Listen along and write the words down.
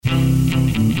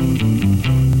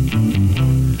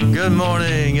Good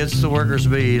morning. It's the Workers'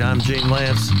 Beat. I'm Gene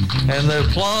Lance, and the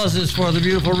applause is for the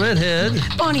beautiful redhead,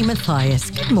 Bonnie Matthias.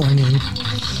 Good morning.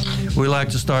 We like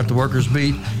to start the Workers'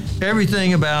 Beat.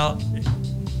 Everything about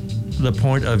the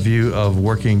point of view of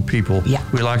working people. Yeah.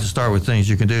 We like to start with things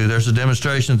you can do. There's a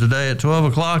demonstration today at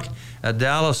 12 o'clock at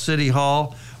Dallas City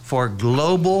Hall for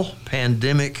global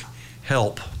pandemic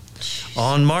help.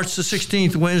 On March the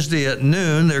 16th, Wednesday at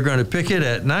noon, they're going to picket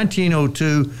at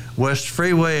 1902 West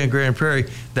Freeway in Grand Prairie.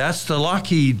 That's the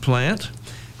Lockheed plant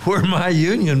where my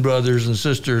union brothers and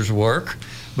sisters work.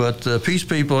 But peace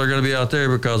people are going to be out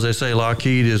there because they say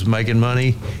Lockheed is making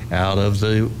money out of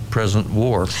the present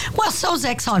war. Well, so's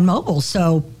ExxonMobil,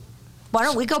 so why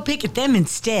don't we go picket them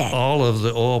instead? All of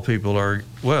the oil people are,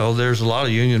 well, there's a lot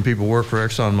of union people work for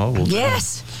ExxonMobil.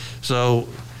 Yes. So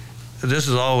this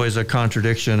is always a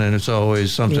contradiction, and it's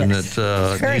always something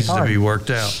that needs to be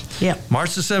worked out. Yep.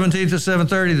 March the 17th at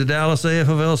 7:30, the Dallas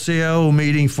AFL-CIO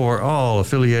meeting for all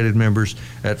affiliated members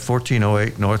at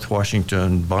 1408 North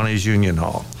Washington, Bonnie's Union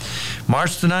Hall.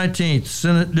 March the 19th,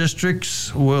 Senate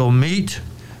districts will meet,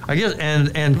 I guess,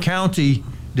 and county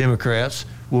Democrats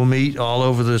will meet all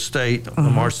over the state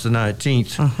on March the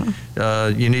 19th.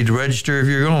 You need to register if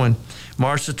you're going.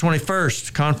 March the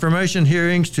 21st, confirmation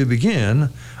hearings to begin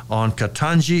on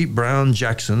Ketanji Brown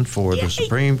Jackson for the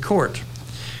Supreme Court.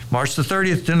 March the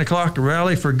 30th, 10 o'clock, a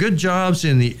rally for good jobs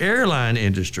in the airline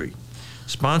industry,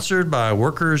 sponsored by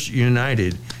Workers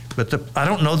United. But I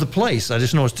don't know the place. I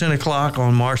just know it's 10 o'clock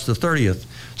on March the 30th.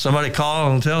 Somebody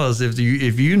call and tell us if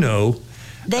you know.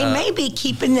 They may be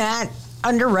keeping that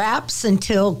under wraps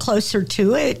until closer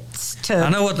to it. I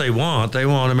know what they want. They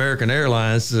want American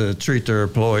Airlines to treat their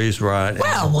employees right.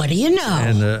 Well, what do you know?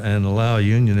 And allow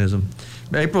unionism.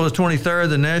 April the 23rd,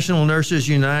 the National Nurses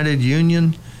United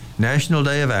Union National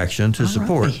Day of Action to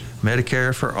support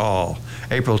Medicare for all.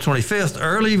 April 25th,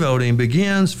 early voting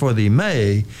begins for the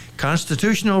May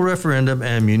constitutional referendum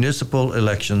and municipal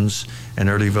elections, and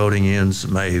early voting ends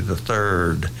May the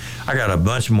 3rd. I got a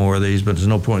bunch more of these, but there's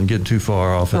no point in getting too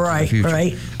far off into the future.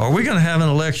 Right. Are we going to have an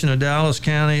election in Dallas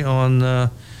County on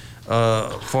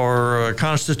for a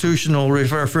constitutional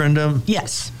referendum?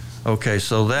 Yes. Okay,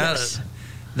 so that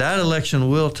election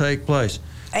will take place.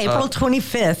 April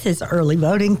 25th is early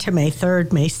voting to May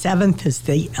 3rd. May 7th is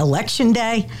the election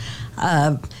day.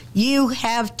 You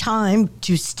have time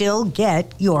to still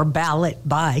get your ballot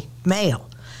by mail.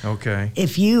 Okay.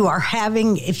 If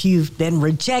you've been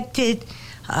rejected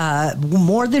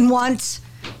more than once,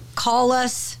 call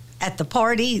us at the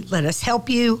party. Let us help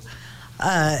you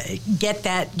get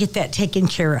that taken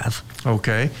care of.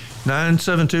 Okay.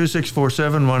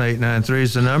 972-647-1893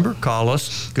 is the number. Call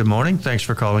us. Good morning. Thanks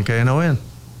for calling KNON.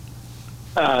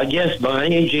 Yes,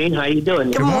 Bonnie and Gene, how you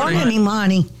doing? Good morning,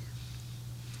 Imani.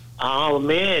 Oh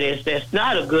man, that's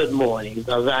not a good morning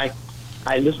because I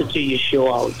listen to your show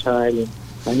all the time and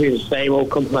I hear the same old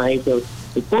complaints of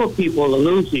the poor people are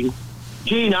losing.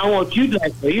 Gene, I want you to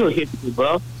you're a hippie,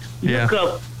 bro. Look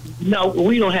up. No,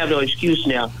 we don't have no excuse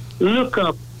now. Look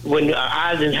up when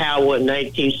Eisenhower in the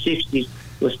 1960s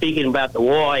was speaking about the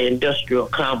war industrial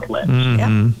complex.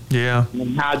 Mm-hmm. Yeah.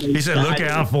 He said, look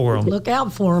out for them. Look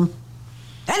out for them.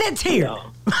 And it's here.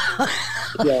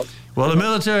 Yeah. Well, the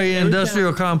military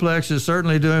industrial complex is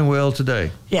certainly doing well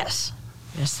today. Yes.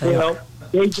 Yes, they are.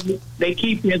 They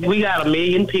keep it. We got 1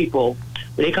 million people.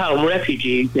 They call them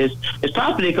refugees. It's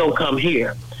probably going to come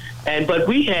here. But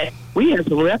we had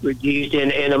some refugees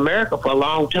in America for a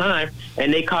long time,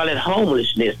 and they call it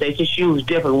homelessness. They just use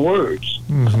different words.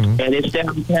 Mm-hmm. And it's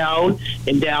downtown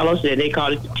in Dallas, and they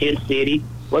call it the tent city.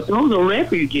 But those are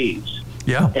refugees.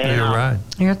 Yeah, you're right.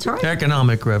 That's right.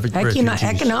 Economic refugees.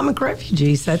 Economic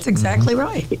refugees. That's exactly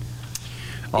right.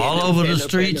 All over the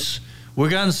streets.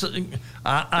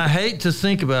 I hate to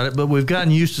think about it, but we've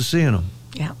gotten used to seeing them.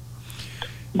 Yeah.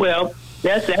 Well,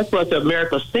 that's what the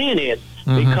America's sin is.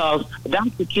 Because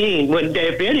Dr. King,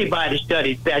 if anybody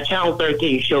studied that, Channel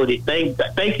 13 showed it.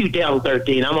 Thank you, Channel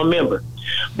 13. I'm a member.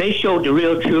 They showed the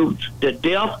real truth, the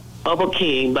death of a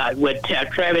king with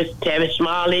Tavis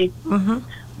Smiley. Mm-hmm.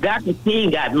 Dr. King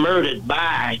got murdered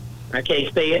by, I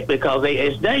can't say it because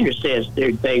it's dangerous to say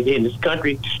certain things in this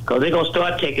country because they're going to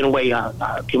start taking away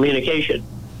our communication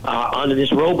under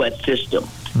this robot system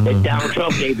that Donald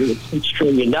Trump gave them $6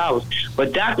 trillion.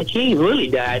 But Dr. King really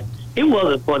died. It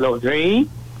wasn't for no dream.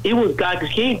 It was Dr.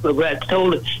 King who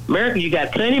told America, you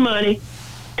got plenty of money,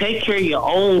 take care of your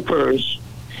own first,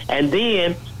 and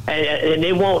then and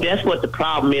they won't. That's what the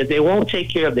problem is. They won't take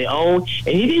care of their own.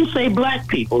 And he didn't say black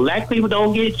people. Black people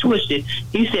don't get it twisted.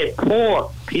 He said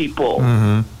poor people.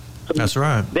 Mm-hmm. That's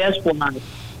right. That's why.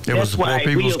 It was the Poor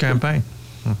People's Campaign.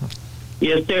 Mm-hmm.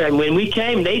 Yes, sir. And when we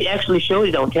came, they actually showed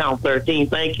it on Channel 13.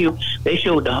 Thank you. They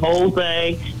showed the whole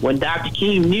thing. When Dr.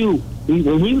 King knew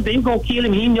when they were going to kill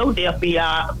him, he knew the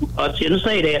FBI, I shouldn't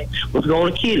say that, was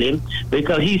going to kill him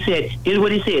because he said, here's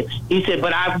what he said. He said,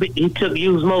 but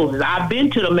used Moses. I've been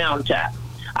to the mountaintop.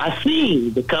 I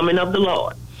seen the coming of the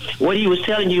Lord. What he was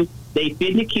telling you, they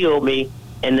didn't kill me,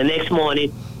 and the next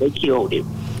morning they killed him.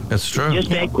 That's true.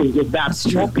 Just that quick. It's about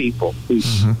more people.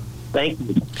 Mm-hmm. Thank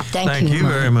you. Thank you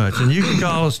very much. And you can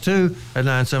call us, too, at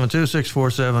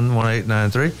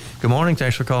 972-647-1893. Good morning.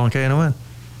 Thanks for calling KNON.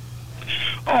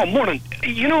 Oh, morning.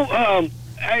 You know,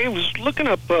 I was looking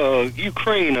up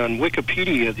Ukraine on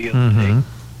Wikipedia the other day,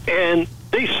 and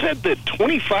they said that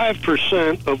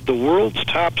 25% of the world's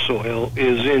topsoil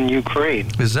is in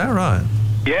Ukraine. Is that right?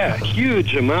 Yeah,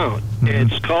 huge amount.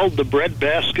 It's called the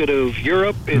breadbasket of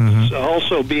Europe. It's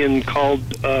also being called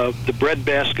the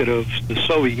breadbasket of the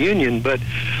Soviet Union. But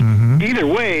either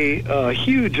way, a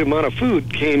huge amount of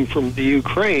food came from the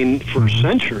Ukraine for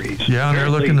centuries. Yeah, and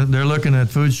they're looking at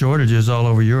food shortages all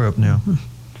over Europe now.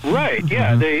 Right.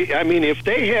 Yeah. I mean, if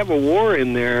they have a war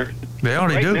in there, they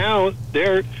already do. Now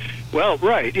they're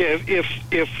right. Yeah.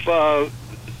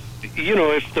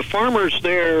 If the farmers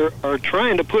there are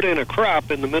trying to put in a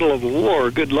crop in the middle of a war,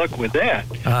 good luck with that.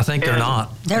 I think they're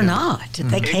not. They're not.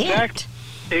 They can't.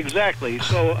 Exactly.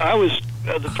 So I was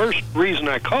the first reason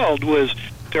I called was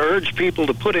to urge people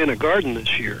to put in a garden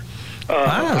this year.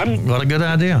 What a good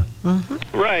idea.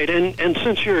 Right. And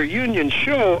since you're a union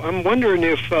show, I'm wondering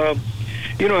if I'm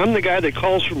the guy that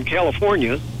calls from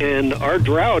California, and our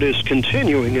drought is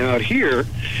continuing out here,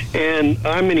 and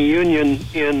I'm in a union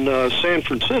in San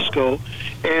Francisco,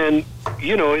 and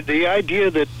the idea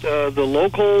that the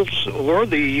locals or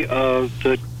the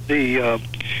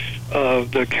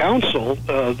council,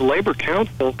 the labor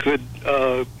council, could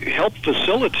help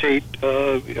facilitate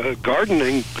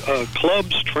gardening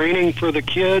clubs, training for the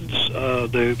kids.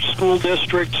 The school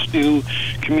districts do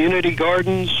community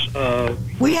gardens.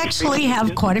 We actually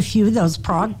have quite a few of those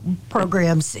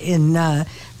programs in the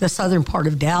southern part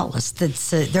of Dallas.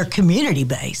 They're community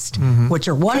based, which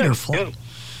are wonderful.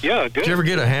 Yeah, good. Did you ever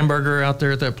get a hamburger out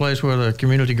there at that place where the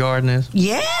community garden is?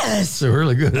 Yes. They're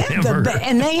really good at hamburger.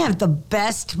 And they have the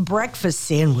best breakfast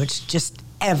sandwich just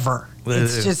ever.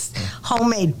 It's just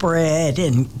homemade bread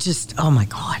and just, oh my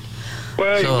God.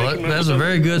 Well, so that's a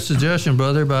very good suggestion,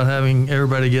 brother, about having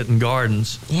everybody get in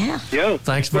gardens. Yeah.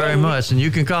 Thanks very much. And you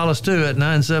can call us, too, at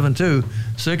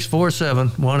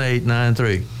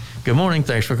 972-647-1893. Good morning.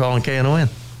 Thanks for calling KNON.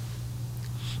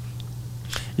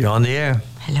 You're on the air.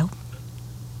 Hello.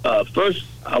 First,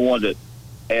 I wanted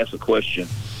to ask a question.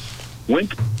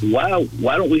 Why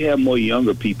don't we have more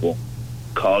younger people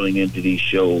calling into these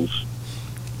shows,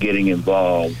 getting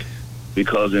involved?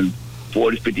 Because in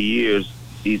 40, 50 years,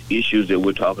 these issues that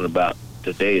we're talking about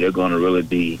today, they're going to really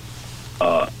be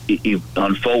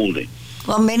unfolding.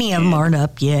 Well, many of them aren't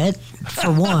up yet,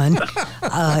 for one.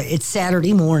 It's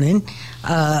Saturday morning.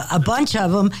 A bunch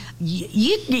of them,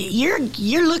 you're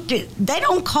looked at, they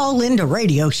don't call into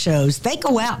radio shows. They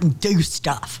go out and do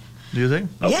stuff. Do they?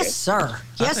 Okay. Yes, sir.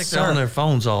 I think they're on their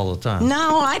phones all the time.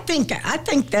 No, I think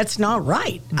that's not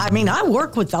right. I mean, I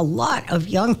work with a lot of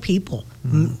young people.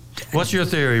 What's your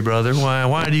theory, brother?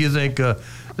 Why do you think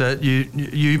that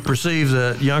you perceive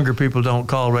that younger people don't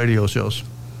call radio shows?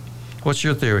 What's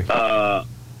your theory? Well,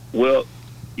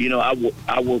 I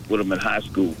work with them in high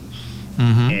schools,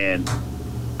 and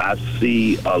I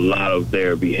see a lot of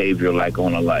their behavior like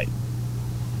on a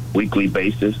weekly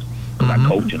basis. Because I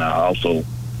coach and I also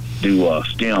do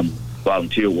STEM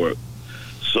volunteer work.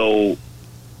 So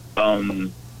I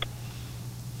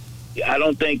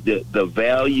don't think that the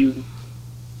value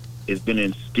has been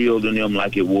instilled in them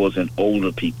like it was in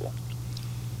older people,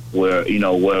 where you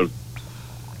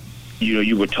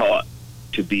were taught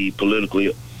to be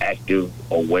politically active,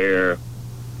 aware,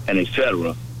 and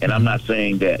etc. And I'm not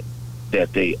saying that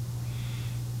they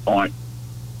aren't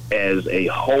as a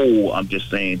whole. I'm just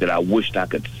saying that I wished I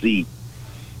could see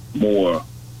more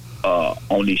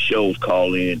on these shows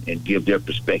call in and give their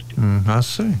perspective. I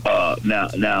see.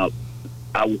 Now,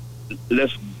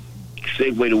 let's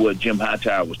segue to what Jim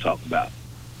Hightower was talking about.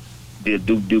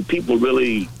 Do people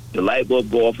really, the light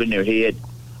bulb go off in their head?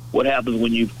 What happens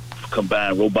when you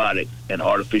combine robotics and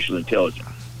artificial intelligence,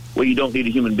 where you don't need a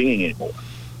human being anymore?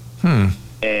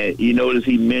 And you notice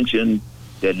he mentioned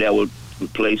that would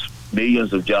replace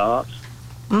millions of jobs.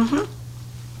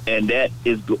 And that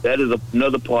is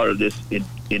another part of this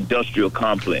industrial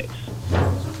complex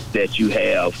that you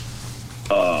have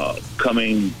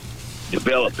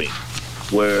developing,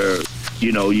 where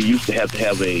you used to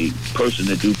have a person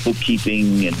to do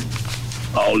bookkeeping and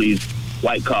all these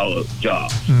white collar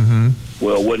jobs. Mm-hmm.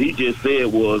 Well, what he just said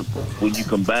was when you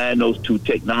combine those two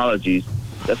technologies,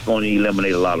 that's going to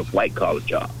eliminate a lot of white collar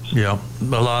jobs. Yeah, a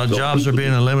lot of jobs are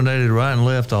being eliminated right and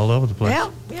left all over the place.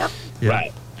 Yeah.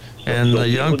 Right. And So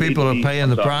young people are need to be- paying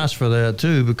the price for that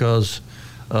too, because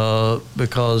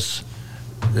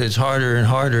it's harder and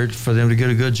harder for them to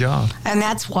get a good job. And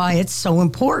that's why it's so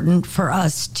important for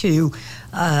us to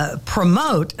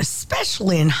promote,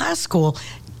 especially in high school,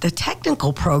 the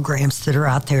technical programs that are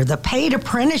out there, the paid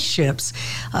apprenticeships,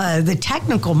 the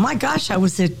technical. My gosh, I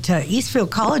was at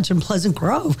Eastfield College in Pleasant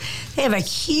Grove. They have a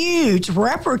huge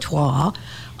repertoire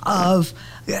of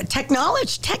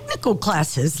technical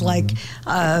classes like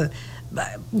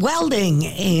welding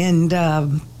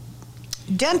and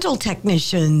dental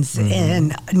technicians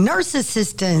and nurse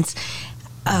assistants.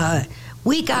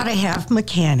 We got to have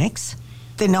mechanics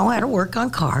that know how to work on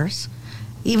cars,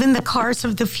 even the cars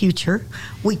of the future.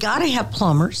 We got to have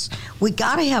plumbers. We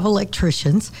got to have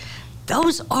electricians.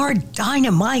 Those are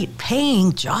dynamite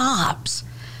paying jobs.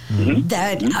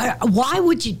 That why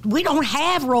would you? We don't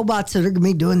have robots that are going to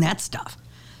be doing that stuff.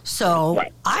 So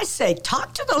Right. I say,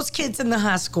 talk to those kids in the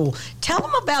high school. Tell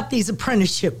them about these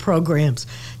apprenticeship programs.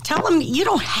 Tell them you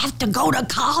don't have to go to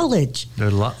college.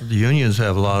 The unions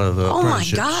have a lot of Oh my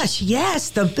apprenticeships. gosh, yes.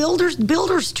 The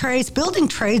building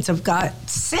trades have got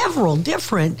several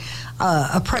different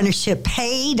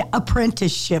paid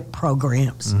apprenticeship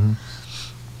programs.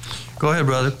 Go ahead,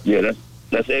 brother. Yeah,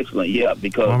 that's excellent. Yeah,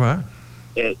 because All right.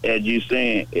 as you're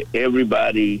saying,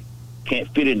 everybody can't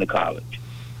fit into college.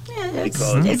 Yeah,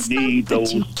 Because it's you not need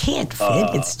that you those, can't fit.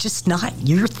 It's just not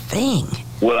your thing.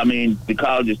 Well, I mean, the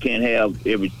colleges can't have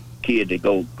every kid that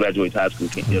graduates high school.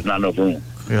 There's not enough room.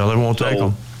 Yeah, they won't take So,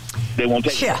 them. They won't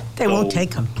take Yeah, them. they won't So-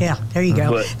 take them. Yeah, there you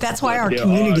go. But- That's why but our there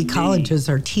community are colleges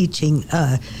are teaching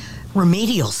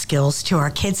remedial skills to our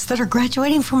kids that are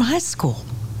graduating from high school.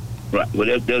 Right.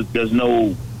 Well, there's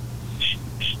no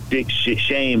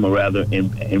shame, or rather,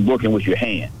 in working with your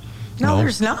hands, No, No.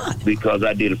 there's not. because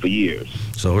I did it for years,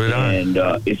 So did I. and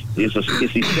it's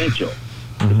essential.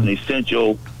 It's an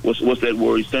essential. What's that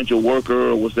word? Essential worker.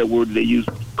 Or what's that word they use?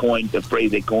 The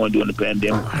phrase they coined during the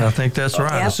pandemic. I think that's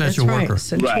right. Yep, Essential that's right. worker.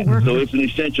 Essential Right. worker. So it's an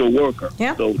essential worker.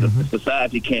 Yeah. So the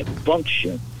society can't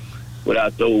function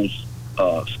without those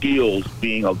skills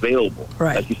being available.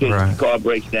 Right. Like you said, Right. if your car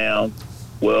breaks down,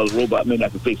 well, the robot may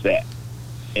not can fix that.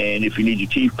 And if you need your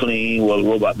teeth cleaned, well, the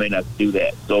robot may not do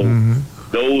that. So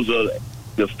those are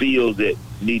the fields that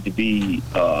need to be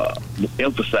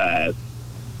emphasized,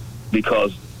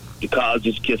 because the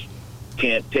colleges just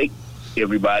can't take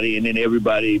everybody, and then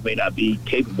everybody may not be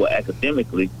capable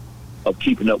academically of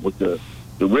keeping up with the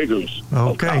rigors. of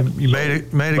Okay, college. you made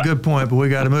a good point, but we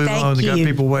got to move on. We got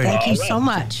people waiting. Thank you All so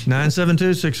right. much.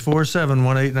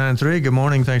 972-647-1893. Good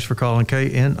morning. Thanks for calling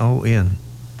KNON.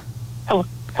 Hello,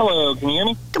 can you hear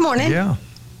me? Good morning. Yeah.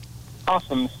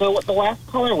 Awesome. So what the last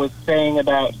caller was saying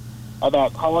about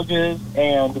colleges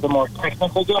and the more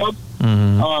technical jobs.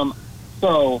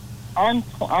 So I'm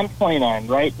 29,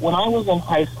 right? When I was in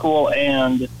high school,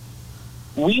 and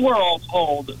we were all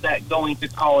told that going to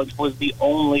college was the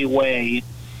only way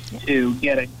to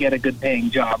get a good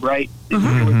paying job, right? There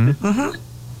was this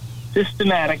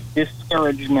systematic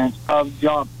discouragement of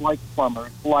jobs like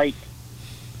plumbers, like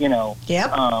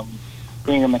Yep.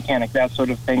 being a mechanic, that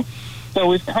sort of thing. So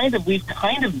we've kind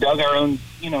of dug our own,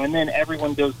 and then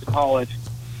everyone goes to college,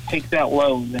 takes out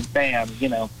loans, and bam,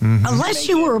 Unless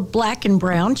you were a black and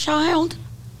brown child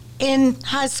in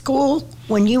high school,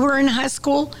 when you were in high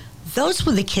school, those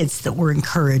were the kids that were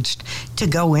encouraged to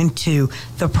go into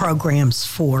the programs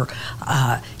for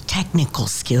technical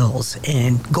skills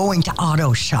and going to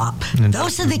auto shop.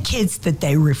 Those are the kids that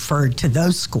they referred to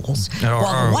those schools. Or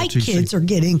While the white ROTC. kids are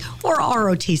getting, or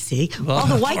ROTC, while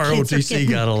the white kids are ROTC getting,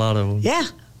 got a lot of them. yeah,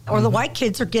 or the white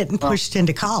kids are getting pushed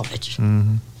into college.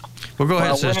 Well, go ahead,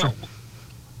 Well, sister.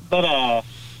 But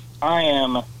I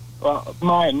am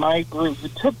my group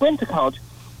who went to college.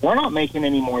 We're not making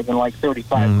any more than like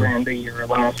 $35,000 a year or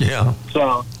less. Yeah.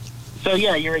 So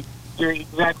yeah, you're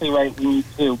exactly right. We need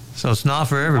to. So it's not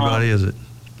for everybody, is it?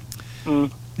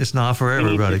 It's not for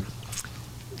everybody.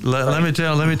 Let me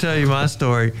tell you my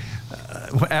story.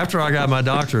 After I got my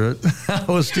doctorate, I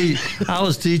was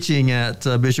teaching at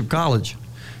Bishop College,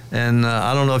 and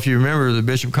I don't know if you remember, the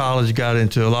Bishop College got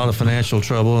into a lot of financial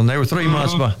trouble, and they were 3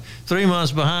 months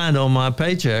behind on my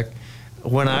paycheck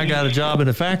when I got a job in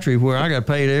a factory where I got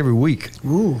paid every week.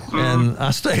 Ooh. And I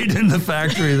stayed in the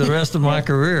factory the rest of my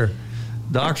career,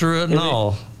 doctorate and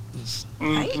all.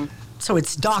 Right? So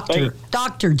it's Dr.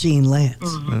 Gene Lance.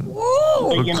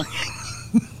 Woo!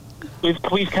 But,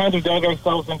 we've kind of dug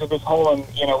ourselves into this hole, and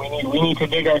we need to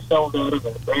dig ourselves out of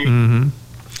it, right? Mm-hmm.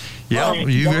 Yeah, Right.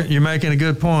 you're making a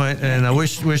good point, and I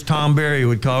wish Tom Berry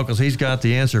would call because he's got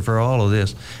the answer for all of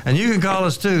this. And you can call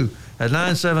us too at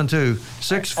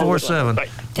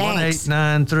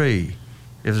 972-647-1893.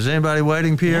 If there's anybody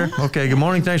waiting, Pierre. Okay. Good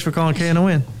morning. Thanks for calling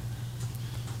KNON.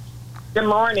 Good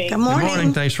morning. Good morning. Good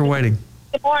morning. Thanks for waiting.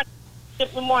 Good morning.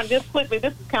 Good morning. Just quickly,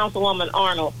 this is Councilwoman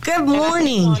Arnold. Good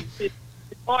morning. Good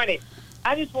morning.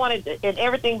 I just wanted to, and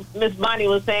everything Miss Bonnie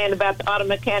was saying about the auto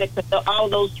mechanics and all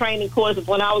those training courses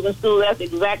when I was in school, that's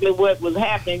exactly what was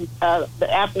happening.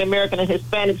 The African American and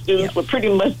Hispanic students were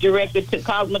pretty much directed to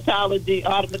cosmetology,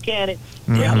 auto mechanics,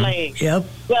 bricklaying. Yep.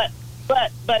 But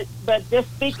just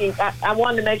speaking, I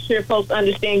wanted to make sure folks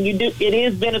understand it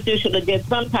is beneficial to get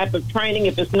some type of training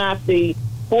if it's not the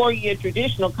 4-year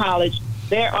traditional college.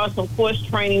 There are some course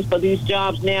trainings for these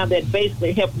jobs now that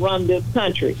basically help run this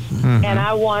country. Mm-hmm. And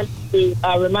I want to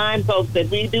remind folks that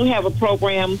we do have a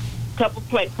program, couple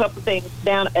things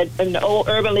down in the old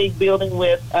Urban League building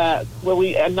with where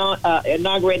we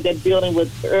inaugurated that building with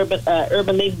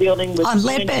Urban League building with on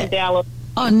Dallas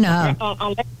on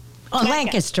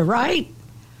Lancaster, right?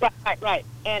 Right.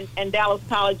 And Dallas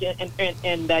College and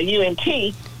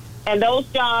UNT, and those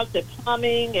jobs, the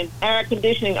plumbing and air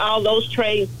conditioning, all those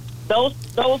trades. Those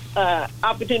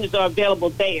opportunities are available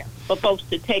there for folks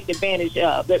to take advantage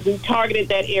of. That we targeted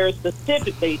that area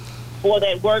specifically for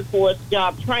that workforce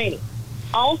job training.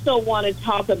 Also want to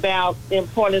talk about the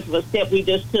importance of a step we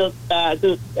just took.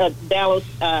 The Dallas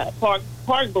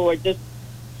Park Board just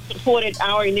supported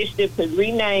our initiative to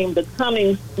rename the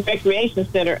Cummings Recreation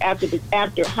Center after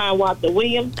Hiawatha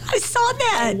Williams. I saw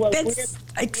that. That's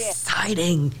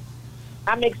exciting.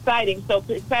 I'm so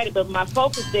excited, but my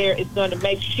focus there is going to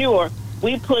make sure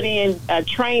we put in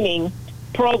training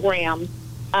programs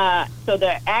so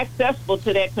they're accessible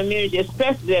to that community,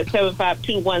 especially at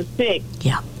 75216,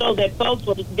 so that folks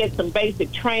will get some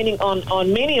basic training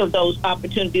on many of those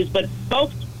opportunities. But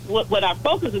folks, what our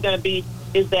focus is going to be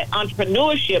is that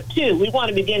entrepreneurship, too. We want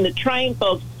to begin to train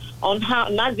folks on how,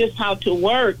 not just how to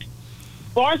work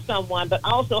for someone, but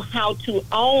also how to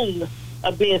own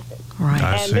a business. Right.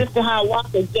 And Mr.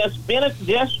 Hiawatha just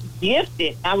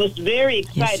gifted, I was very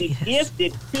excited,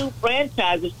 gifted 2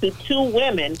 franchises to 2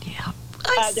 women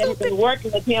that have been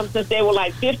working with him since they were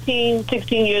like 15,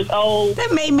 16 years old.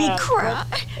 That made me cry.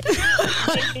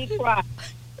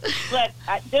 But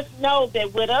I just know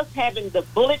that with us having the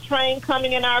bullet train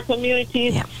coming in our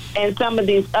communities and some of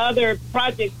these other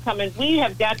projects coming, we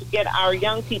have got to get our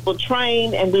young people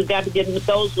trained, and we've got to get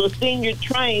those who are senior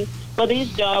trained for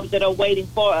these jobs that are waiting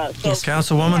for us. So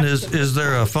Councilwoman, is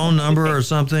there a phone number or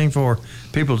something for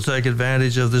people to take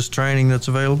advantage of this training that's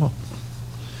available?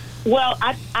 Well,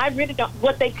 I really don't.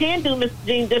 What they can do, Ms.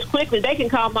 Jean, just quickly, they can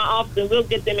call my office and we'll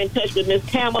get them in touch with Ms.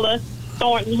 Kamala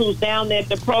Thornton, who's down there at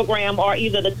the program, or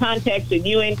either the contacts at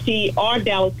UNT or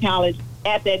Dallas College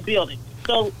at that building.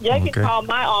 So they can call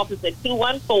my office at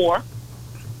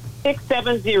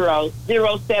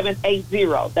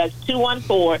 214-670-0780. That's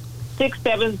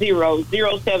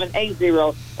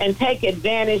 214-670-0780, and take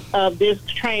advantage of this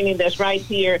training that's right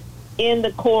here in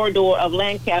the corridor of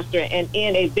Lancaster and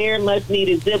in a very much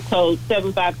needed zip code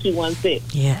 75216.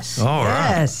 Yes. All right.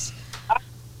 Yes.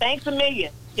 Thanks a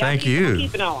million. Thank you.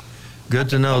 Keep it on. Good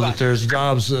to know that there's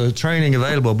jobs training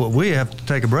available, but we have to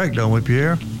take a break, don't we,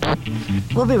 Pierre?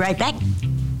 We'll be right back.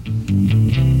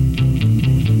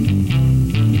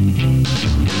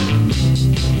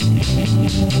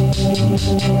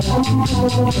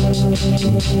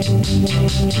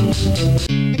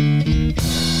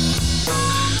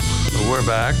 We're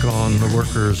back on the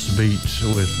Workers Beat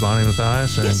with Bonnie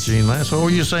Mathias and Jean Lance. What were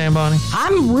you saying, Bonnie?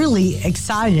 I'm really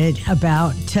excited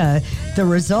about the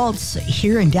results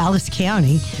here in Dallas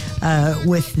County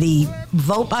with the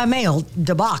vote by mail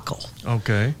debacle.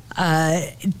 Okay.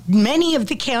 Many of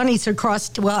the counties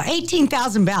across,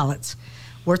 18,000 ballots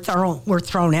were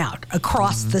thrown out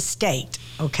across the state.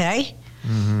 Okay.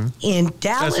 Mm-hmm. In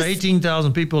Dallas, that's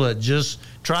 18,000 people that just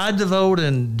tried to vote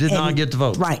and did not get to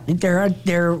vote. Right.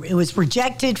 It was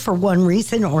rejected for one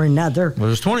reason or another. Well,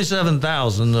 there's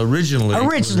 27,000 originally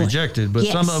was rejected, but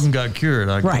some of them got cured,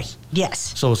 I guess. Right.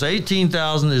 Yes. So it's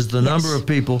 18,000 is the number of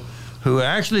people who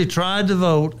actually tried to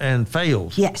vote and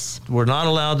failed. Yes. Were not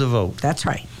allowed to vote. That's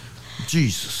right.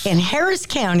 Jesus. In Harris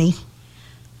County,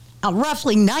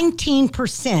 roughly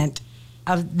 19%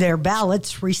 of their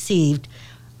ballots received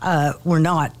were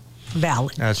not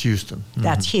valid. That's Houston. Mm-hmm.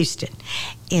 That's Houston.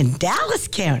 In Dallas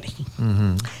County,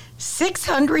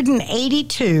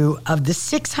 682 of the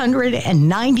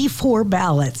 694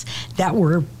 ballots that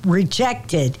were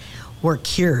rejected were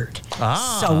cured.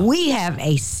 So we have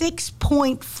a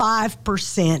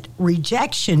 6.5%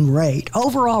 rejection rate,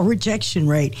 overall rejection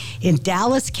rate in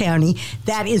Dallas County.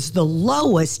 That is the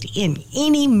lowest in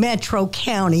any metro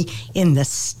county in the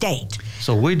state.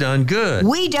 So we done good.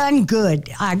 We done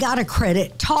good. I got to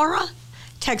credit TARA,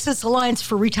 Texas Alliance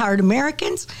for Retired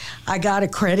Americans. I got to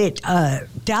credit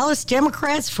Dallas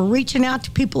Democrats for reaching out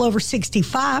to people over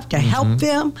 65 to help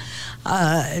them.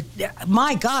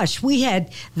 My gosh, we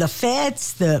had the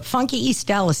feds, the Funky East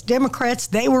Dallas Democrats.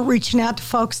 They were reaching out to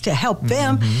folks to help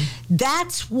them.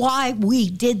 That's why we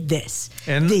did this.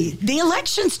 And the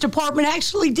elections department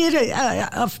actually did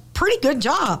a pretty good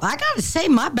job. I got to say,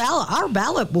 our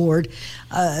ballot board,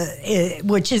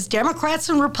 which is Democrats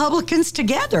and Republicans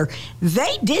together,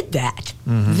 they did that.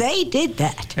 They did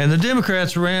that. And the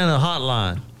Democrats ran a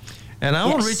hotline. And I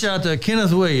want to reach out to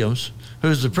Kenneth Williams,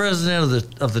 who's the president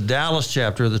of the Dallas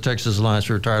chapter of the Texas Alliance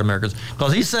for Retired Americans,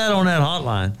 because he sat on that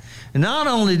hotline. And not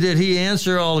only did he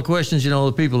answer all the questions,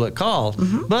 the people that called,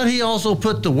 but he also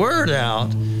put the word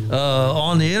out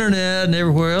on the internet and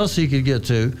everywhere else he could get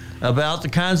to about the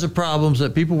kinds of problems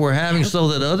that people were having so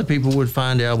that other people would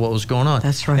find out what was going on.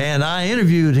 That's right. And I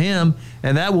interviewed him,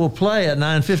 and that will play at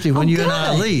 9:50 when you and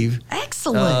I leave.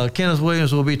 Excellent. Kenneth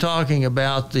Williams will be talking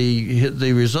about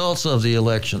the results of the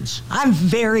elections. I'm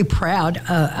very proud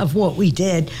of what we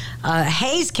did.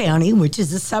 Hays County, which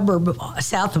is a suburb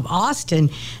south of Austin,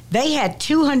 they had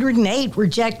 208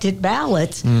 rejected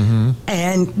ballots,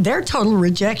 and their total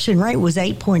rejection rate was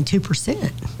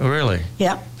 8.2%. Really?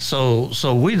 Yep. So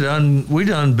we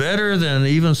done better than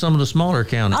even some of the smaller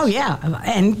counties. Oh yeah,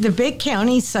 and the big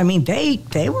counties. I mean,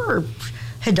 they were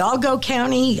Hidalgo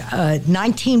County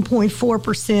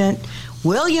 19.4%,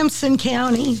 Williamson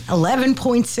County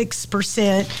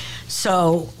 11.6%.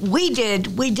 So we did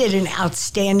an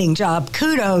outstanding job.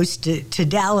 Kudos to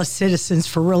Dallas citizens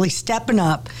for really stepping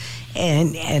up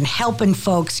and helping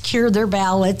folks cure their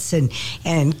ballots, and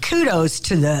kudos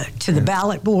to the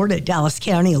ballot board at Dallas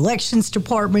County Elections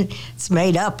Department. It's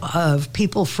made up of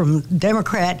people from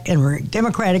Democratic and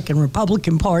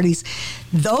Republican parties.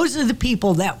 Those are the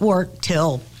people that work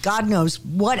till God knows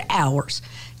what hours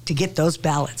to get those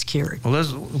ballots cured. Well,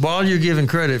 while you're giving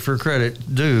credit for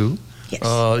credit due, yes.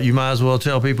 You might as well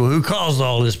tell people who caused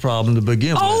all this problem to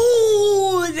begin with.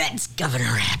 Oh, that's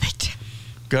Governor Abbott.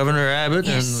 Governor Abbott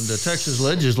and the Texas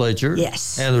legislature,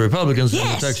 and the Republicans in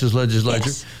the Texas legislature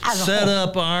set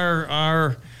up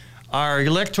our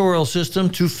electoral system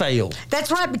to fail. That's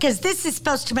right, because this is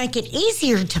supposed to make it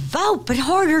easier to vote but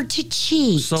harder to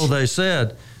cheat. So they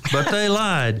said, but they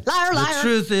lied. Liar. The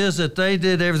truth is that they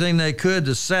did everything they could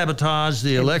to sabotage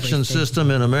the election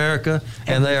system in America,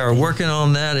 and they are working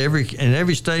on that in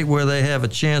every state where they have a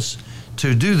chance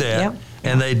to do that. Yep.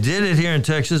 And they did it here in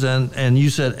Texas, and you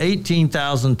said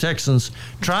 18,000 Texans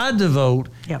tried to vote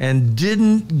and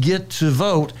didn't get to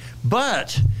vote,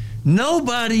 but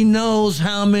nobody knows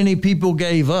how many people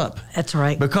gave up. That's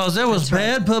right. Because there was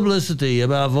bad publicity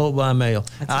about vote by mail.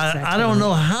 I don't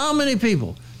know how many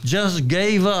people just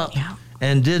gave up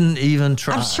and didn't even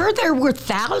try. I'm sure there were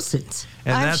thousands.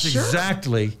 And that's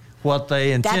exactly what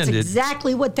they intended. That's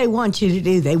exactly what they want you to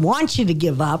do. They want you to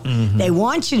give up. They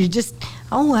want you to just,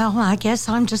 I guess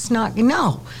I'm just not.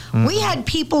 No. We had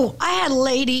people, I had a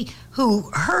lady who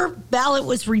her ballot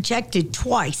was rejected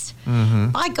twice.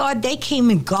 My God, they came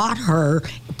and got her,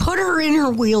 put her in her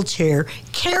wheelchair,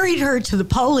 carried her to the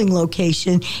polling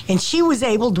location, and she was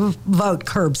able to vote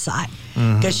curbside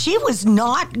because she was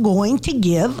not going to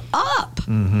give up.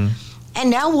 And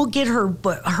now we'll get her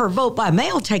vote by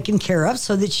mail taken care of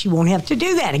so that she won't have to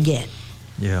do that again.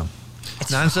 Yeah.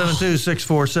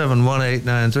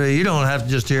 972-647-1893. You don't have to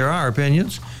just hear our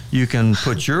opinions. You can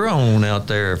put your own out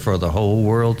there for the whole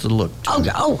world to look to. I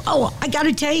got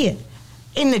to tell you,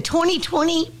 in the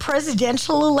 2020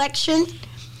 presidential election,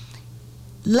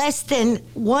 less than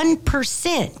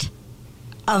 1%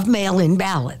 of mail-in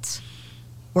ballots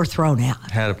were thrown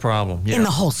out. Had a problem, in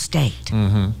the whole state.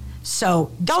 So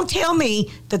don't tell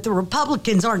me that the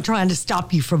Republicans aren't trying to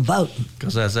stop you from voting.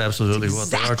 Because that's absolutely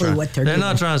what they are trying. What they're doing. They're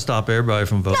not trying to stop everybody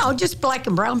from voting. No, just black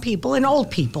and brown people and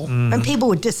old people and people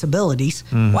with disabilities.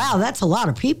 Wow, that's a lot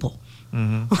of people.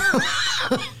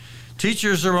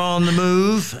 Teachers are on the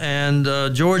move, and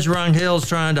George Rangel is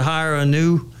trying to hire a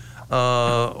new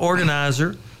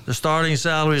organizer. The starting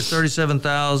salary is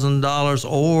 $37,000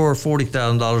 or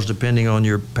 $40,000, depending on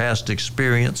your past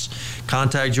experience.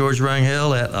 Contact George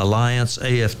Rangel at Alliance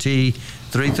AFT,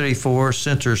 334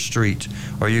 Center Street,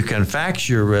 or you can fax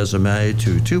your resume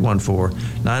to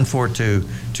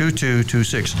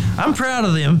 214-942-2226. I'm proud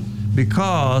of them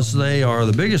because they are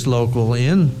the biggest local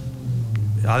in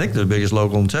I think they're the biggest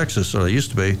local in Texas, or they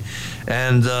used to be.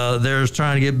 And they're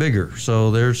trying to get bigger.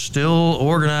 So they're still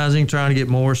organizing, trying to get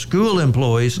more school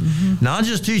employees, not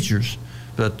just teachers,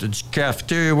 but the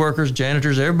cafeteria workers,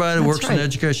 janitors, everybody that works in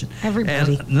education.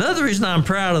 Everybody. And another reason I'm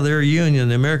proud of their union,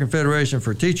 the American Federation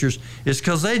for Teachers, is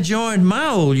because they joined my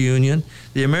old union,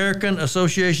 the American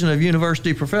Association of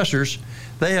University Professors.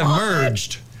 They have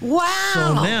merged. Wow.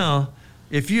 So now,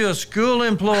 if you're a school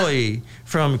employee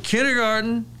from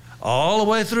kindergarten all the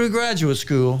way through graduate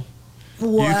school,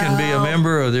 you can be a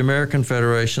member of the American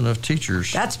Federation of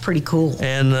Teachers. That's pretty cool.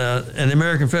 And the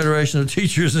American Federation of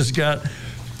Teachers has got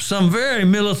some very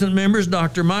militant members.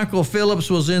 Dr. Michael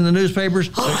Phillips was in the newspapers.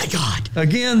 Oh, my God.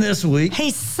 Again this week.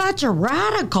 He's such a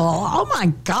radical. Oh, my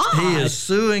God. He is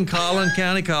suing Collin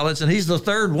County College, and he's the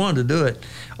third one to do it,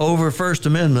 over First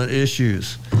Amendment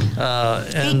issues.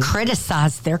 He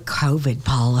criticized their COVID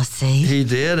policy. He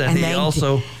did, and he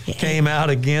also came out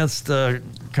against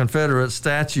Confederate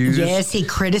statues. Yes, he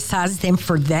criticized them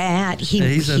for that.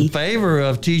 He's in favor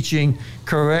of teaching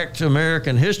correct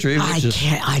American history, which is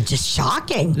just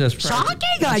shocking.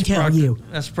 Shocking, I tell you.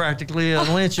 That's practically a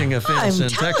lynching offense in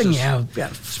Texas. I'm telling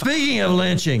you. Speaking of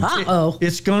lynching, Uh-oh.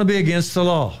 it's going to be against the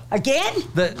law. Again?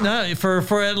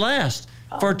 For at last.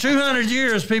 For 200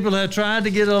 years, people have tried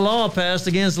to get a law passed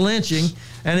against lynching,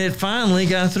 and it finally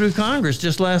got through Congress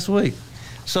just last week.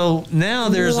 So now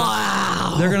they're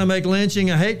going to make lynching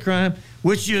a hate crime,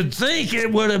 which you'd think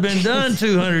it would have been done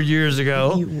 200 years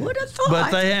ago. You would have thought.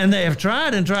 But they have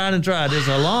tried and tried and tried. There's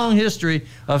a long history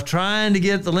of trying to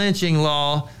get the lynching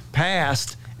law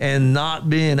passed and not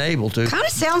being able to. Kind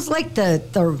of sounds like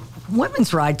the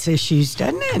women's rights issues,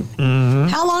 doesn't it? Mm-hmm.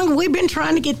 How long have we been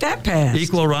trying to get that passed?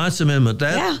 Equal Rights Amendment.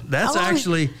 That's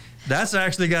actually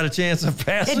got a chance of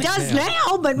passing. It does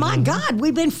now, but my God,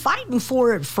 we've been fighting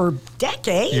for it for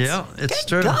decades. Yeah, it's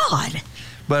true. God.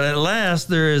 But at last,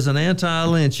 there is an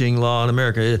anti-lynching law in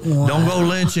America. Wow. Don't go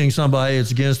lynching somebody;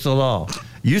 it's against the law.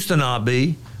 Used to not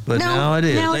be, but now it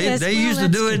is. They used to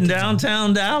do it in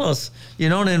downtown Dallas,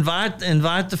 and invite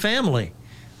the family.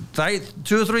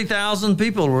 2,000 or 3,000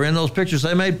 people were in those pictures.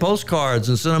 They made postcards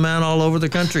and sent them out all over the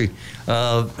country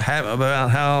about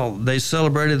how they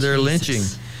celebrated their lynching.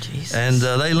 Jesus. And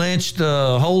they lynched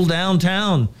the whole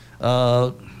downtown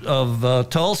of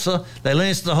Tulsa. They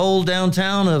lynched the whole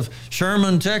downtown of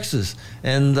Sherman, Texas.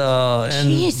 And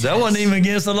that wasn't even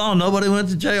against the law. Nobody went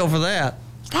to jail for that.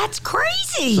 That's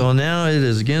crazy. So now it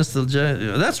is against the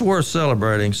jail. That's worth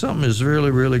celebrating. Something is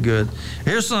really, really good.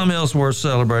 Here's something else worth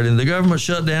celebrating. The government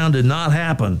shutdown did not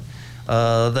happen.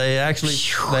 They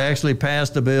actually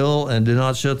passed a bill and did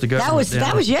not shut the government down.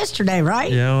 That was yesterday,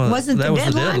 right? Yeah, wasn't that the was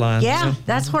deadline? the deadline. Yeah,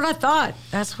 that's what I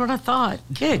thought.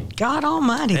 Good God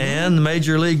Almighty! And the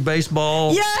Major League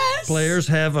Baseball players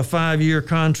have a 5-year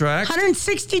contract.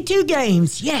 162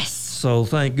 games. Yes. So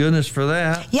thank goodness for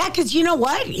that. Yeah, because you know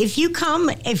what? If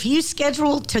you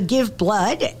schedule to give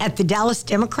blood at the Dallas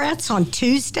Democrats on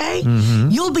Tuesday,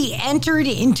 you'll be entered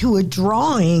into a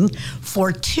drawing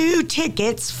for 2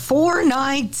 tickets,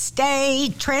 4-night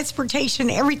stay, transportation,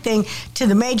 everything to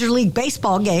the Major League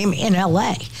Baseball game in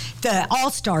L.A., the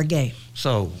All-Star game.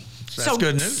 So that's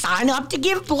good news. Sign up to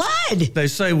give blood. They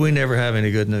say we never have any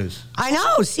good news. I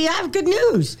know. See, I have good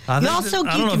news. I don't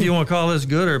know if you want to call this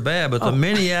good or bad, but the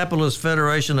Minneapolis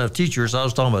Federation of Teachers, I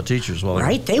was talking about teachers.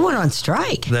 Right, they went on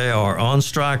strike. They are on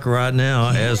strike right now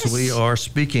as we are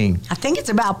speaking. I think it's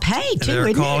about pay, too,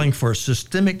 They're calling for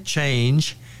systemic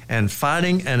change and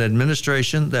fighting an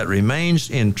administration that remains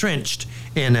entrenched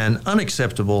in an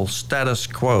unacceptable status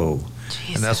quo.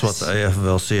 Jesus. And that's what the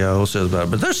AFL-CIO says about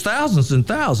it. But there's thousands and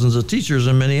thousands of teachers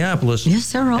in Minneapolis.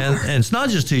 Yes, there are. And it's not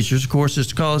just teachers, of course.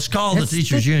 It's called the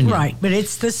Teachers Union. Right, but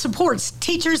it's the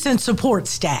teachers and support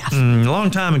staff. A long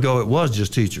time ago, it was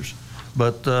just teachers.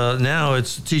 But now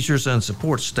it's teachers and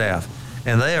support staff.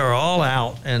 And they are all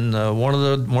out. And one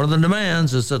of the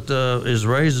demands is that is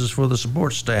raises for the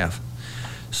support staff.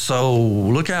 So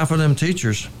look out for them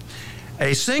teachers.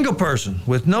 A single person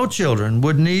with no children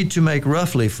would need to make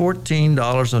roughly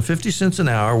 $14.50 an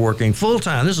hour working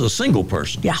full-time. This is a single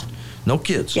person. Yeah. No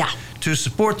kids. Yeah. To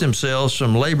support themselves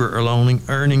from labor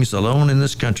earnings alone in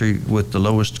this country with the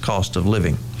lowest cost of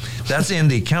living. That's in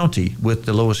the county with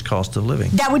the lowest cost of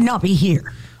living. That would not be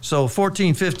here. So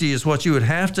 $14.50 is what you would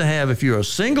have to have if you're a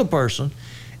single person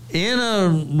in a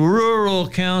rural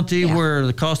county where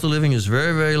the cost of living is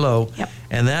very, very low. Yep.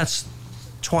 And that's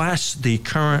twice the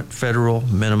current federal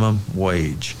minimum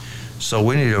wage. So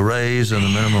we need a raise in the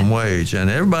minimum wage. And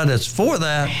everybody that's for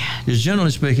that is,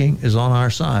 generally speaking, is on our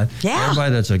side. Yeah.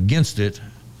 Everybody that's against it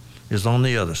is on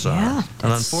the other side. Yeah,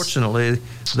 and unfortunately,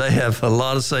 they have a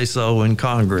lot of say-so in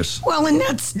Congress. Well, and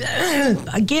that's,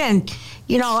 again,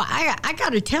 you know, I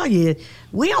got to tell you,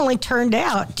 we only turned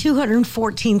out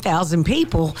 214,000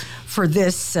 people for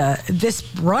this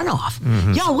runoff.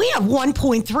 Mm-hmm. Y'all, we have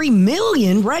 1.3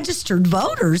 million registered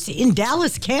voters in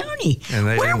Dallas County. And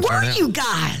they Where didn't turn were out. you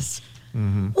guys?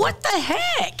 What the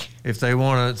heck? If they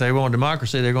want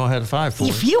democracy, they're going to have to fight for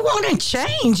If it. you want to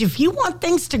change, if you want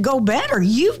things to go better,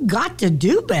 you've got to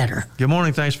do better. Good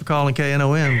morning. Thanks for calling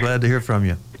KNON. Glad to hear from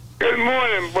you. Good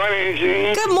morning, Bunny and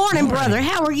Jean. Good morning, brother.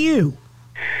 How are you?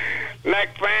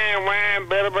 Like fine wine,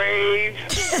 better age.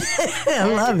 I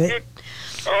love it.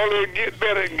 All it get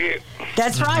better get.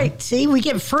 That's right. See, we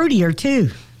get fruitier too.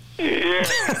 Yeah.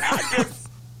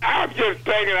 I was just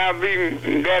thinking I was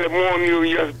reading Daddy warned you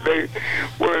yesterday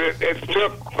where it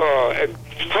took protest.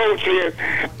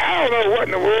 I don't know what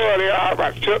in the world they are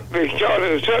about they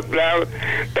shorted the truck down.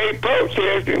 They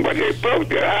protesting, but they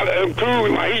protest how to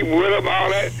improve my heat with them, all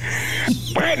that.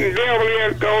 What the devil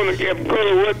is going to get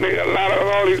good with me? A lot of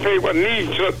all these people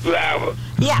need truck drivers.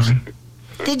 Yeah.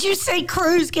 Did you see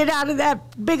Cruz get out of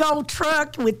that big old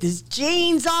truck with his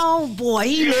jeans on? Boy,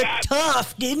 he looked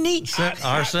tough, didn't he?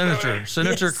 Our Senator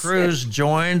Yes. Cruz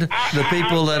joined the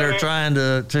people that are trying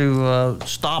to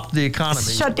stop the economy.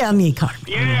 Shut down the economy.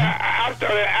 Yeah, I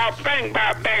think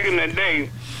about back in the day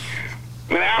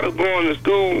when I was going to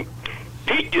school.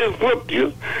 Teachers whooped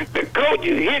you. The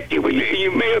coaches hit you when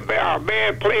you made a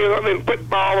bad play or something,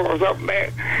 football or something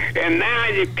bad. And now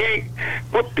you can't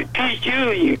whoop the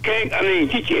teacher. You can't,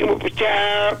 teacher can't whoop a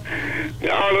child.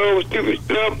 All those stupid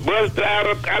stuff. Bus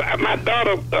driver. My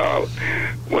daughter was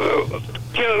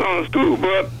killing on the school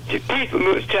bus. She teached a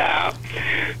little child.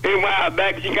 And a while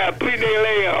back, she got a 3-day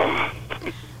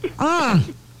layoff.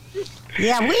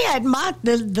 Yeah, we had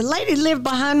the lady lived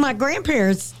behind my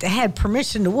grandparents had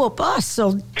permission to whoop us,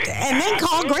 and then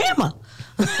call grandma.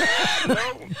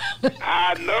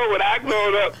 I know when I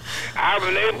growed up, I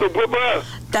was able to whoop us.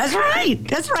 That's right.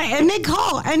 And then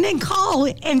call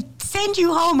and send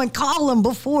you home and call them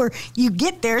before you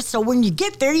get there. So when you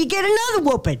get there, you get another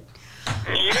whooping.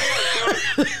 Yeah,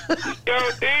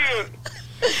 so damn.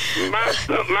 My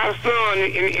son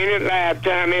in his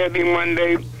lifetime, there'll be one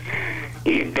day,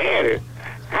 his daddy,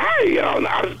 y'all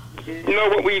know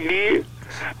what we did?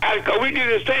 We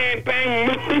did the same thing.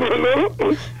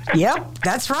 Yep,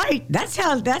 that's right.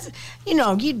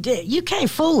 You can't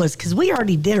fool us because we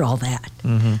already did all that.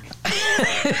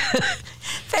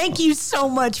 Thank you so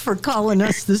much for calling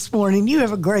us this morning. You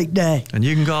have a great day. And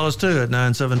you can call us too at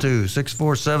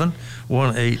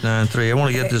 972-647-1893. I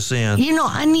want to get this in. You know,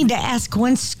 I need to ask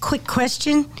one quick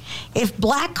question. If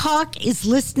Black Hawk is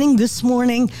listening this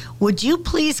morning, would you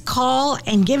please call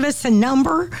and give us a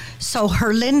number so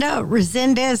Herlinda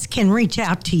Resendez can reach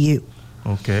out to you?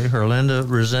 Okay, Herlinda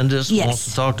Resendez wants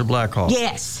to talk to Black Hawk.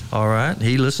 Yes. All right,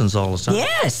 he listens all the time.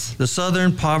 Yes. The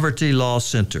Southern Poverty Law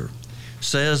Center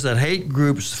says that hate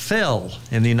groups fell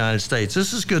in the United States.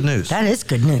 This is good news. That is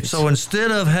good news. So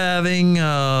instead of having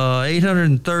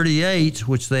 838,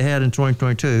 which they had in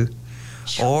 2022,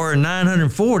 or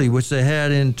 940, which they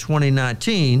had in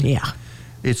 2019,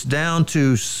 it's down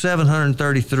to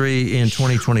 733 in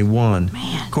 2021,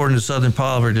 according to Southern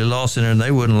Poverty Law Center, and they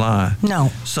wouldn't lie.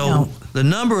 No. So the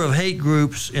number of hate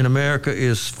groups in America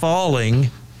is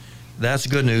falling. That's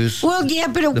good news. Well, yeah,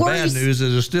 but it worries. The bad news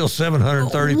is there's still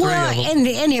 733 of them.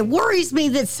 And it worries me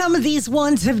that some of these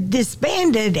ones have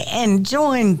disbanded and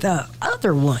joined the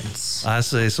other ones. I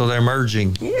see. So they're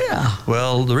merging. Yeah.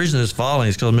 Well, the reason it's falling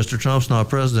is because Mr. Trump's not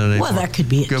president anymore. Well, that could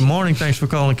be it. Good morning. Thanks for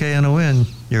calling KNON.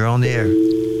 You're on the air.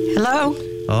 Hello?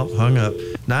 Oh, hung up.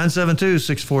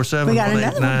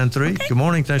 972-647-1893. Okay. Good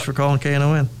morning. Thanks for calling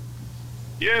KNON.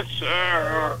 Yes.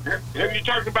 Have you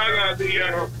talked about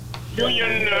the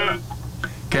union?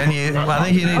 Can you? I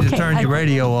think you need to turn your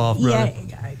radio off, brother.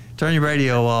 Yeah. Turn your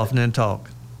radio off and then talk.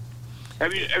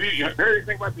 Have you heard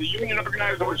anything about the union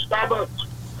organizing with Starbucks?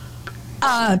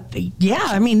 Yeah.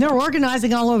 I mean, they're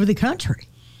organizing all over the country.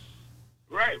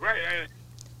 Right.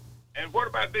 And what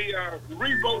about the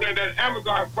revote at that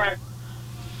Amazon plant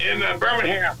in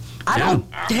Birmingham? I don't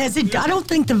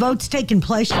think the vote's taken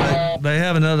place yet. They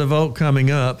have another vote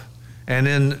coming up. And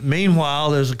then, meanwhile,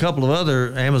 there's a couple of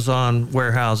other Amazon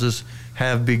warehouses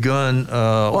have begun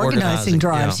organizing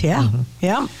drives.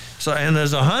 Yeah. So, and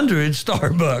there's 100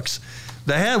 Starbucks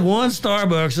They had one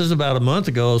Starbucks. This is about a month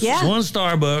ago. Yeah. One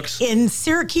Starbucks in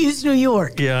Syracuse, New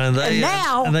York. Yeah, and they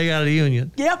got a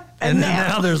union. Yep. And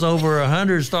now there's over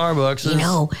 100 Starbucks. You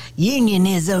know,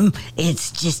 unionism, it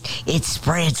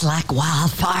spreads like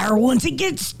wildfire once it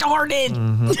gets started.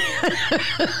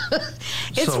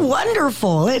 It's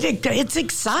wonderful. It's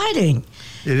exciting.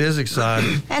 It is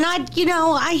exciting. And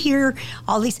I hear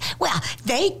all these, well,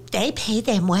 they pay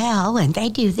them well and they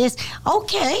do this.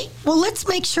 Okay, well, let's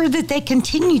make sure that they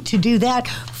continue to do that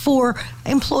for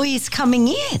employees coming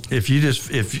in. If you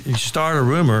start a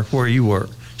rumor where you work,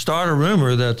 start a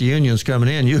rumor that the union's coming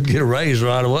in, you'll get a raise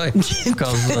right away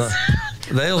because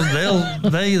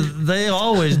they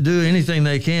always do anything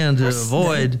they can to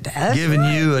avoid giving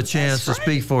you a chance to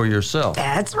speak for yourself.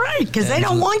 That's right, because they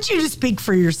don't want you to speak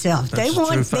for yourself. They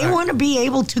want to be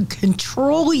able to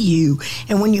control you,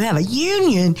 and when you have a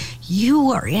union,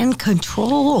 you are in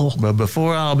control. But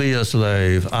before I'll be a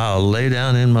slave, I'll lay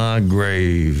down in my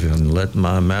grave and let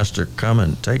my master come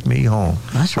and take me home.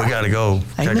 That's right. We got to go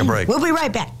take a break. We'll be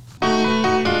right back.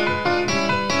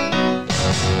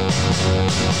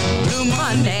 Blue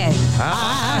Monday.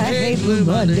 I hate Blue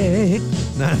Monday.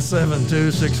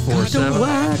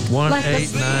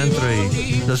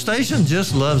 972-647-1893. The station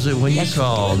just loves it when you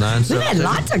call. 972. We had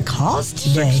lots of calls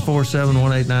today.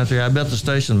 647-1893. I bet the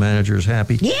station manager is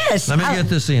happy. Yes. Let me get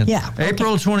this in. Yeah.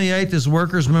 April 28th is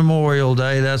Workers' Memorial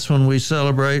Day. That's when we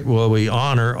celebrate, we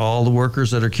honor all the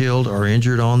workers that are killed or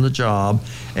injured on the job.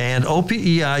 And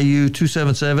OPEIU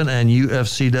 277 and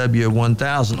UFCW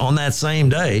 1000 on that same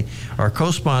day are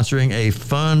co-sponsoring a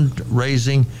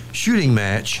fundraising shooting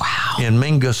match in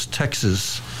Mingus,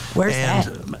 Texas. Where's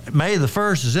that? May the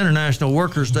 1st is International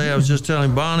Workers' Day. I was just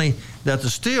telling Bonnie that the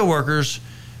steel workers,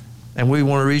 and we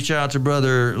want to reach out to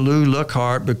Brother Lou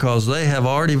Luckhart because they have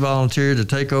already volunteered to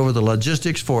take over the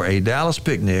logistics for a Dallas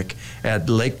picnic at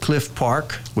Lake Cliff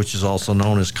Park, which is also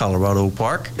known as Colorado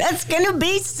Park. That's going to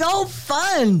be so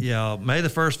fun. Yeah, May the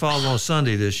 1st falls on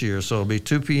Sunday this year, so it'll be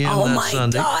 2 p.m. that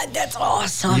Sunday. Oh, my God, that's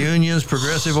awesome. Unions,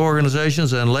 progressive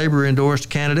organizations, and labor-endorsed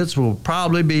candidates will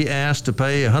probably be asked to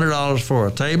pay $100 for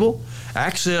a table,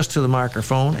 access to the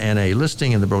microphone, and a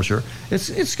listing in the brochure.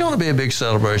 It's going to be a big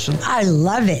celebration. I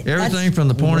love it. Everything from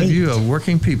the point of view of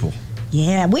working people.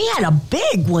 Yeah, we had a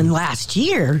big one last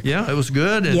year. Yeah, it was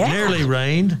good. It nearly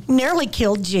rained. Nearly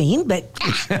killed Gene, but...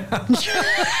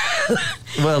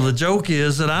 Well, the joke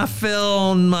is that I fell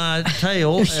on my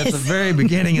tail at the very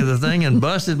beginning of the thing and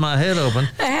busted my head open.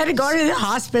 I had to go to the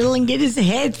hospital and get his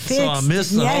head fixed. So I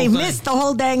missed the whole thing. Missed the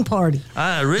whole dang party.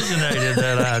 I originated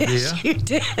that idea. Yes, you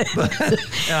did.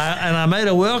 And I made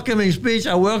a welcoming speech.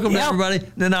 I welcomed everybody.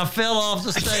 Then I fell off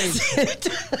the stage.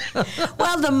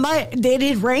 Well, it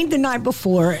had rained the night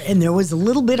before, and there was a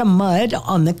little bit of mud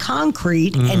on the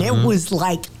concrete, and it was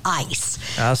like ice.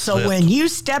 So when you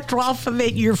stepped off of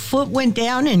it, your foot went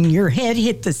down and your head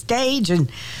hit the stage,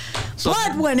 and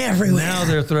blood went everywhere. Now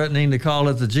they're threatening to call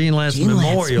it the Gene Lance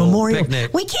Memorial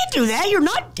Picnic. We can't do that. You're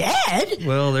not dead.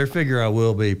 Well, they figure I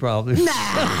will be, probably.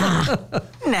 Nah.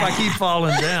 If I keep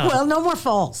falling down. Well, no more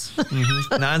falls.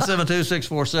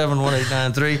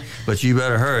 972-647-1893. But you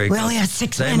better hurry. We only have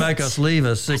 6 minutes. They make us leave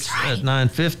at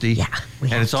 9:50. Yeah.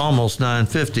 And it's almost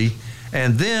 9:50.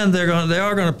 And then they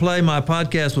are going to play my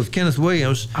podcast with Kenneth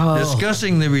Williams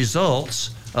discussing the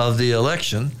results of the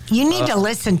election. You need to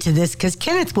listen to this because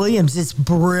Kenneth Williams is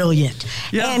brilliant.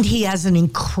 Yeah. And he has an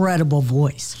incredible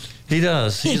voice. He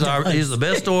does. He's the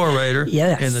best orator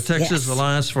in the Texas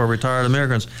Alliance for Retired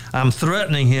Americans. I'm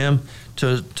threatening him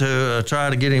to try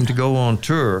to get him to go on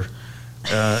tour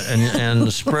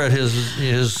and spread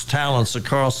his talents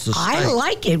across the state. I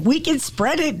like it. We can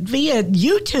spread it via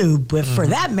YouTube, but for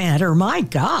that matter, my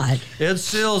God. Ed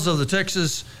Sills of the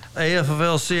Texas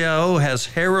AFL-CIO has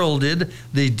heralded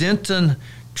the Denton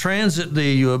Transit,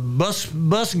 the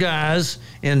bus guys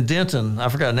in Denton. I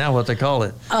forgot now what they call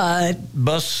it.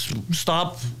 Bus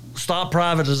stop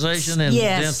privatization in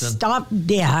Denton.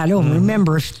 I don't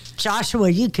remember.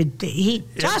 Joshua,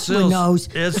 Joshua knows.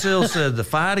 Ed Sills said the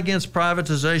fight against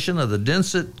privatization of the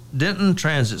Denton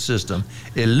Transit System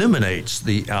illuminates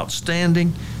the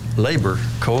outstanding labor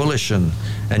coalition.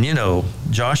 And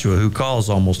Joshua, who calls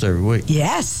almost every week,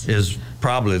 is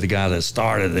probably the guy that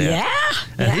started it.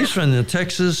 And he's from the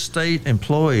Texas State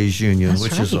Employees Union,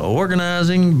 which is an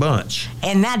organizing bunch.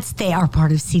 And they are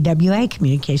part of CWA,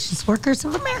 Communications Workers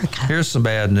of America. Here's some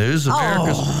bad news.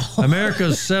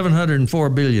 America's 704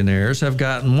 billionaires have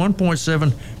gotten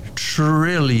 $1.7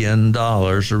 trillion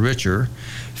richer,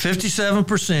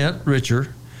 57%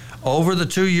 richer, over the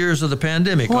 2 years of the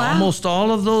pandemic. Wow. Almost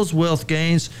all of those wealth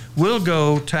gains will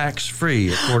go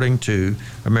tax-free, according to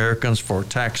Americans for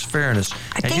Tax Fairness.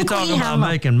 And you talk about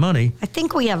making money. I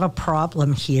think we have a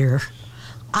problem here.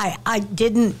 I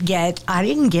didn't get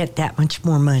that much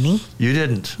more money. You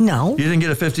didn't? No. You didn't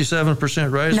get a 57%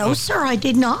 raise? No, sir, I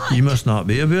did not. You must not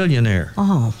be a billionaire.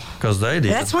 Oh. Because they did.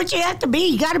 That's what you have to be.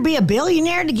 You got to be a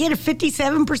billionaire to get a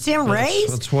 57% raise?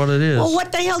 That's what it is. Well,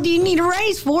 what the hell do you need a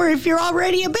raise for if you're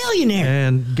already a billionaire?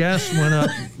 And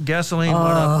gasoline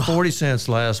went up 40 cents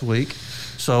last week.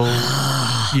 So,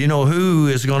 you know who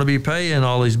is going to be paying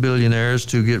all these billionaires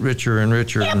to get richer and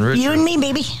richer and richer? You and me,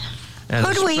 baby. And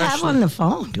who do we have on the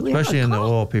phone? Especially in the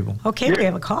oil people. Okay, we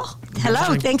have a call.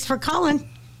 Hello, thanks for calling.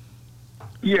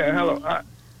 Yeah, hello.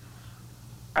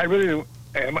 I really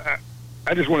am.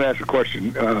 I just want to ask a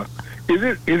question.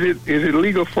 Is it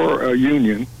legal for a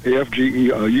union, the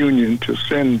FGE, a union, to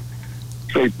send,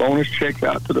 say, bonus checks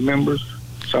out to the members?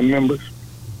 Some members.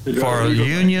 For a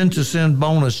union to send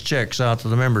bonus checks out to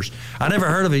the members. I never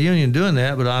heard of a union doing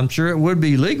that, but I'm sure it would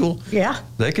be legal. Yeah.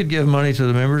 They could give money to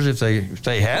the members if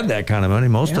they had that kind of money.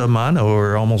 Most of them I know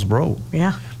are almost broke.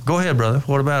 Yeah. Go ahead, brother.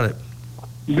 What about it?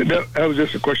 That was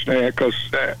just a question I had because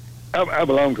I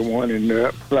belong to one,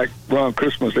 and like around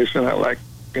Christmas they send out like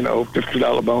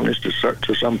 $50 bonus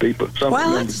to some people.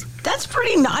 Well, that's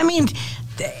pretty. I mean,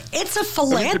 it's a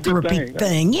philanthropy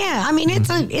thing. Yeah, I mean,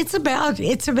 it's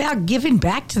about giving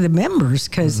back to the members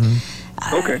because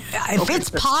if it's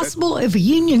possible, if a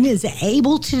union is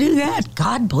able to do that,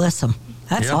 God bless them.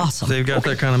 That's awesome. They've got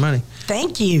that kind of money.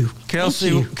 Thank you,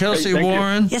 Kelsey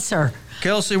Warren. Yes, sir.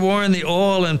 Kelsey Warren, the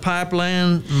oil and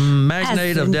pipeline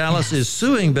magnate of Dallas, is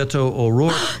suing Beto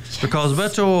O'Rourke because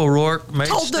Beto O'Rourke made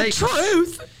statements. Told the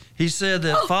truth. He said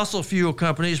that fossil fuel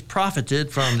companies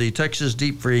profited from the Texas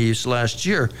deep freeze last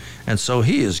year, and so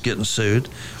he is getting sued.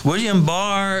 William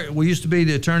Barr, who used to be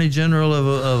the Attorney General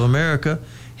of America,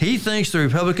 he thinks the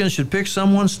Republicans should pick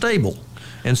someone stable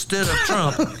instead of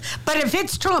Trump. But if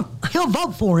it's Trump, he'll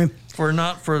vote for him.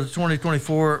 Not for the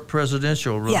 2024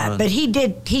 presidential run. Yeah, but he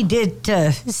did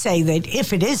say that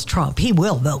if it is Trump, he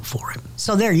will vote for him.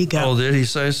 So there you go. Oh, did he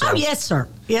say so? Oh, yes, sir.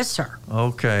 Yes, sir.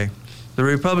 Okay. The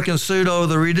Republicans sued over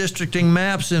the redistricting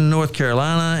maps in North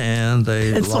Carolina, and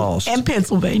they lost. And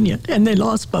Pennsylvania, and they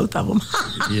lost both of them.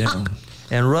 Yeah.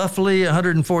 And roughly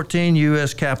 114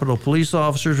 U.S. Capitol police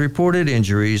officers reported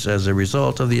injuries as a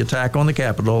result of the attack on the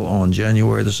Capitol on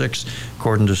January the 6th,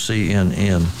 according to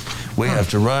CNN. We have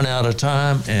to run out of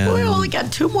time. And we only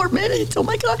got 2 more minutes. Oh,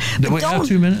 my God. Do we have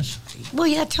 2 minutes? Well,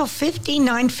 yeah, till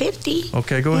 9:50.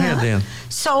 Okay, go ahead then.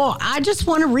 So I just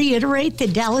want to reiterate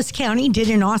that Dallas County did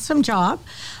an awesome job.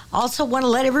 Also want to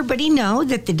let everybody know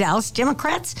that the Dallas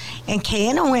Democrats and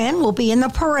KNON will be in the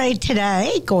parade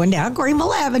today, going down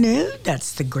Greenville Avenue.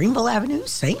 That's the Greenville Avenue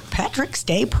St. Patrick's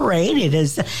Day Parade.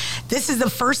 This is the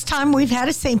first time we've had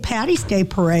a St. Patty's Day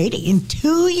Parade in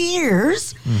 2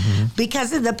 years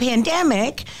because of the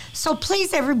pandemic. So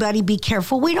please, everybody, be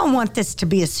careful. We don't want this to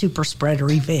be a super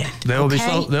spreader event. They'll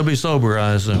be sober,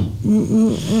 I assume.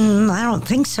 I don't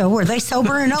think so. Were they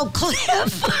sober in Oak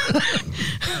Cliff?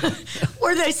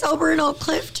 Were they sober in Oak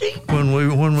Cliff, Gene? When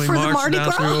we for marched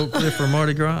down through Oak Cliff for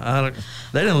Mardi Gras,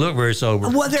 they didn't look very sober.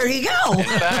 Well, there you go. In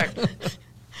fact,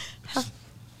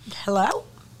 Hello?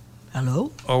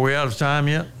 Are we out of time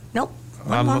yet? Nope.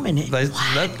 One more minute.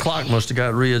 That clock must have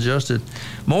got readjusted.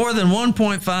 More than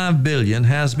 $1.5 billion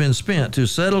has been spent to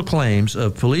settle claims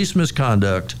of police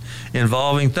misconduct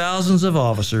involving thousands of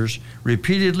officers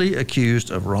repeatedly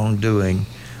accused of wrongdoing,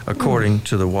 according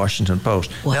to the Washington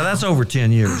Post. Wow. Now, that's over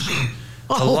 10 years.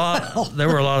 There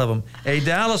were a lot of them. A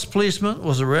Dallas policeman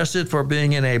was arrested for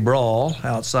being in a brawl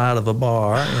outside of a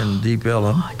bar in Deep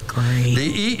Ellum. God, great.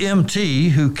 The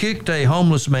EMT who kicked a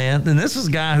homeless man, and this is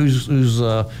a guy who's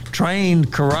a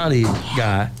trained karate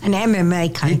guy. An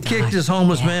MMA kind of guy. He kicked his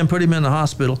homeless man, put him in the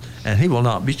hospital, and he will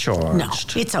not be charged. No,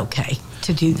 it's okay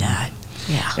to do that.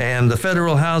 Yeah. And the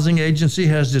Federal Housing Agency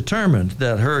has determined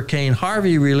that Hurricane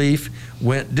Harvey relief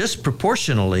went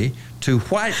disproportionately to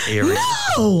white areas.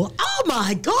 No! Oh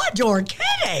my God, you're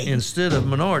kidding! Instead of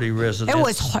minority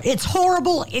residents. It's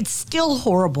horrible. It's still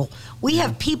horrible. We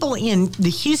have people in the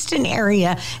Houston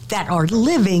area that are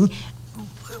living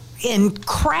in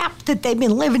crap that they've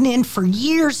been living in for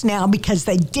years now because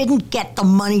they didn't get the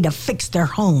money to fix their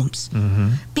homes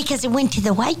because it went to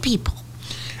the white people.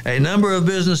 A number of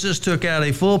businesses took out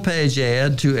a full-page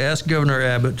ad to ask Governor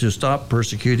Abbott to stop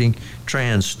persecuting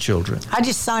trans children. I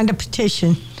just signed a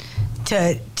petition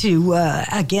to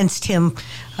against him,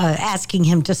 asking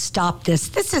him to stop this.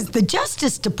 The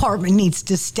Justice Department needs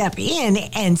to step in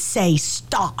and say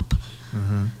stop.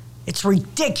 It's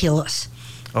ridiculous.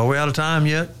 Are we out of time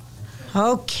yet?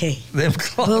 Okay. Them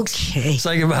clocks. Okay.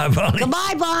 Say goodbye, Bonnie.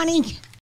 Goodbye, Bonnie.